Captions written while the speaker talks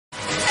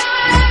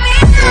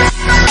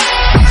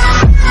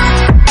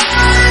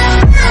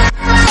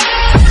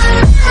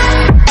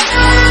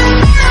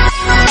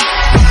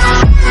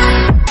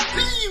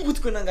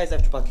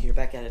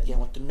at it again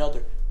with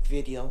another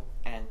video,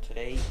 and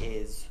today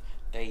is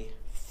day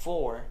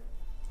 4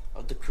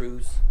 of the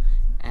cruise,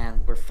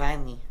 and we're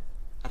finally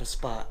at a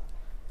spot,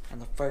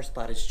 and the first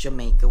spot is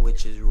Jamaica,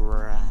 which is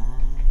right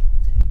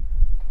there.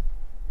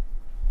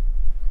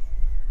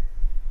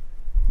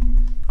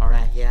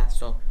 Alright, yeah,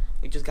 so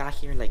we just got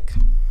here, like,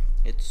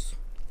 it's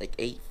like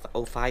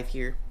 8:05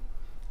 here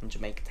in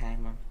Jamaica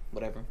time, or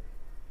whatever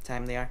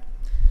time they are,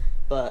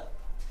 but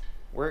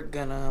we're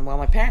gonna, well,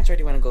 my parents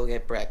already want to go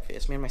get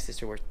breakfast. Me and my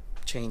sister were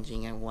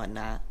changing and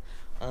whatnot.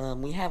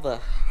 We have a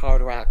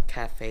Hard Rock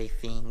Cafe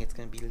thing. It's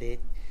gonna be lit.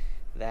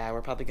 That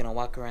we're probably gonna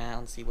walk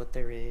around, see what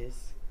there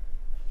is.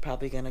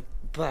 Probably gonna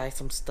buy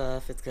some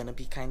stuff. It's gonna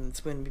be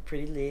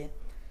pretty lit.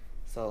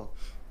 So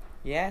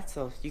yeah,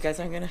 so you guys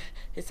are gonna,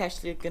 it's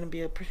actually gonna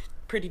be a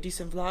pretty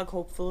decent vlog,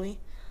 hopefully.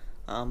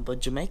 But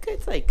Jamaica,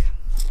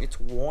 it's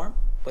warm,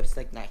 but it's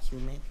like not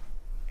humid,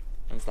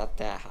 and it's not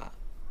that hot.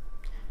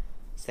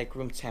 It's like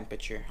room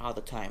temperature all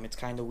the time. It's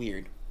kind of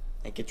weird.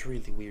 Like, it's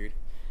really weird.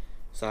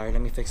 Sorry,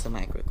 let me fix the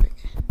mic real quick.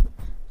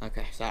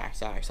 Okay, sorry.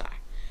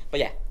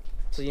 But yeah,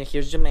 so yeah,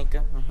 here's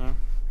Jamaica.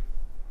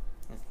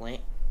 It's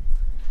late.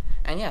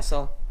 And yeah,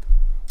 so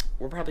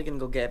we're probably gonna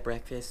go get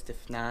breakfast.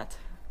 If not,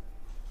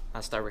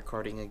 I'll start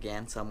recording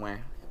again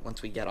somewhere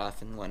once we get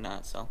off and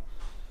whatnot. So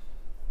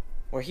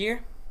we're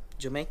here,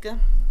 Jamaica,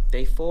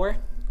 day 4.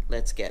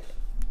 Let's get it.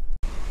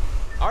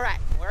 All right,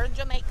 we're in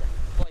Jamaica,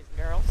 boys and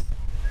girls.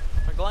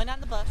 We're going on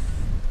the bus,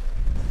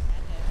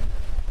 and then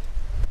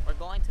we're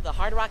going to the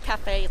Hard Rock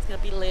Cafe. It's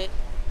gonna be lit.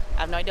 I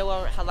have no idea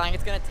how long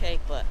it's gonna take,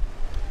 but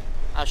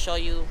I'll show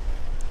you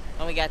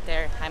when we get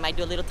there. I might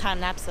do a little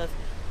time lapse of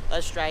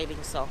us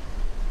driving. So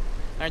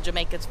we're in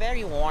Jamaica. It's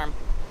very warm,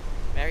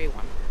 very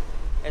warm.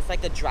 It's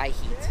like a dry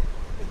heat,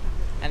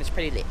 and it's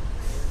pretty lit.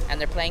 And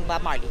they're playing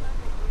Bob Marley.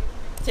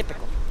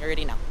 Typical, you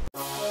already know.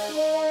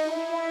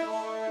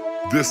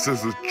 This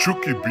is a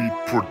Chuki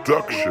Beat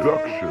production.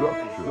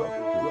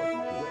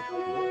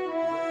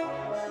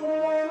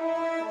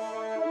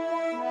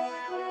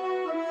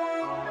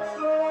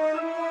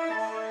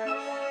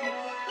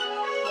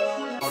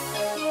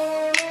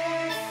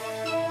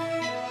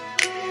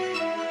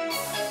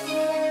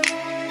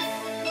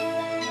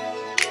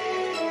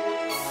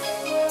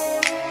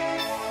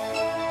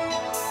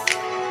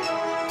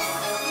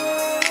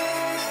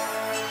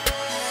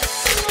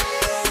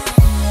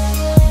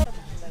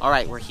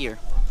 Alright, we're here.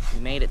 We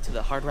made it to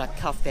the Hard Rock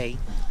Cafe.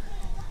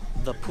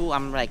 The pool,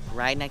 I'm like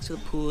right next to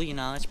the pool, you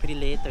know, it's pretty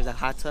lit. There's a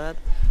hot tub.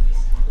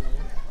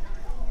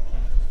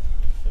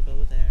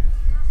 Over there.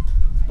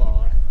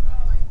 Bar.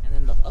 And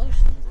then the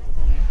ocean's over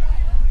there.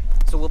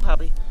 So we'll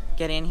probably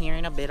get in here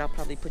in a bit. I'll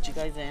probably put you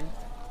guys in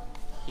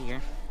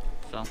here.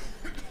 So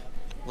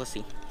we'll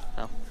see.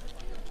 So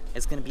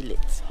it's gonna be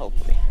lit,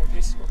 hopefully.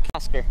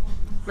 Oscar.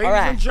 Ladies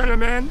and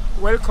gentlemen,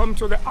 welcome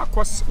to the Hard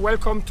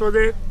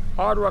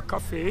Rock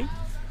Cafe.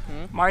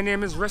 My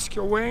name is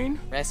Rescue Wayne.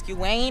 Rescue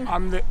Wayne?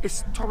 I'm the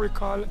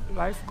historical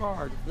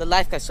lifeguard. The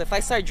lifeguard. So if I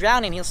start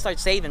drowning, he'll start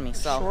saving me.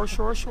 So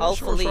Sure.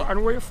 hopefully.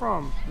 And where you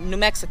from? New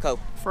Mexico.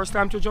 First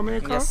time to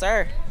Jamaica? Yes,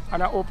 sir.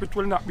 And I hope it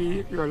will not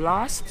be your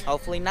last.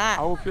 Hopefully not.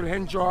 I hope you'll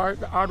enjoy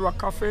the Hard Rock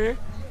Cafe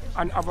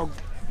and have a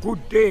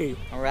good day.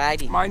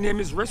 Alrighty. My name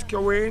is Rescue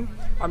Wayne.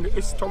 I'm the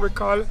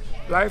historical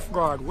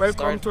lifeguard.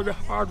 Welcome to the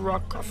Hard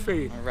Rock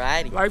Cafe.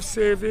 Alrighty. Life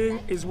saving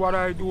is what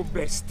I do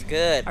best.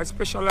 Good. I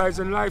specialize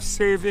in life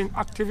saving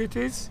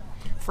activities,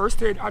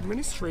 first aid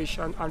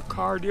administration, and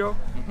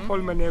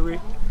cardiopulmonary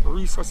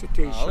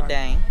resuscitation. Oh,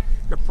 dang.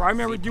 The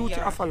primary CPR.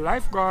 duty of a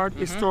lifeguard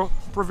is to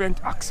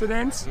prevent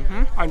accidents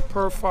and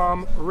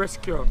perform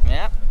rescue.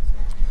 Yep.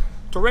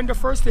 To render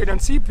first aid and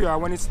CPR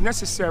when it's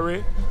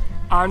necessary,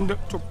 and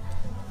to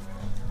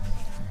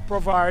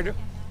provide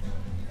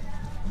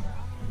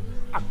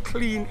a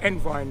clean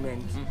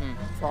environment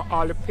for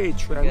all the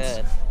patrons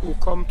who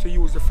come to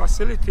use the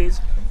facilities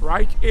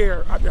right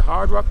here at the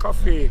Hard Rock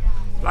Cafe.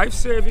 Life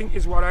saving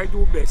is what I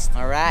do best.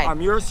 All right.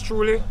 I'm yours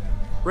truly,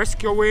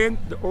 Rescue Wayne,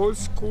 the old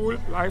school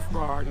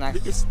lifeguard, Nice. the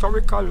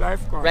historical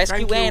lifeguard.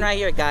 Rescue Wayne right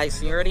here,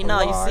 guys. You already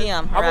know. You see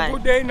him. Have a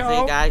good day now.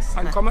 See you guys.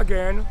 And come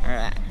again. All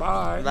right.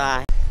 Bye.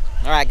 Bye.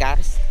 All right,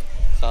 guys.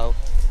 So,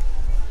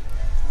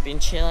 been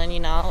chilling, you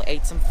know.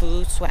 Ate some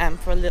food, swam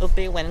for a little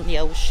bit, went in the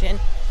ocean.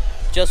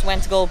 Just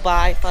went to go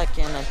buy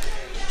fucking a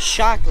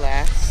shot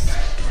glass.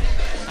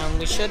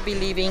 We should be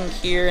leaving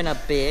here in a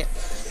bit.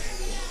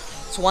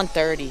 It's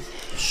 1:30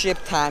 ship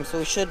time, so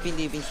we should be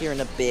leaving here in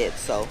a bit.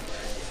 So,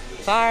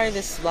 sorry,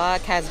 this vlog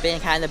has been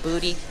kind of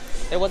booty.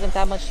 There wasn't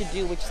that much to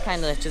do. We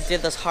just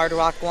did this Hard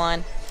Rock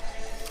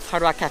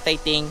Cafe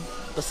thing.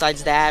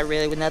 Besides that,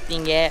 really, with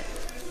nothing yet.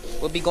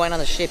 We'll be going on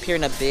the ship here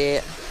in a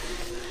bit.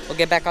 We'll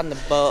get back on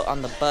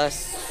the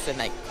bus in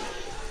like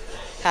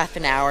half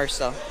an hour.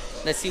 So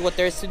let's see what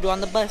there is to do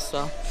on the bus.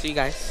 So see you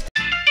guys.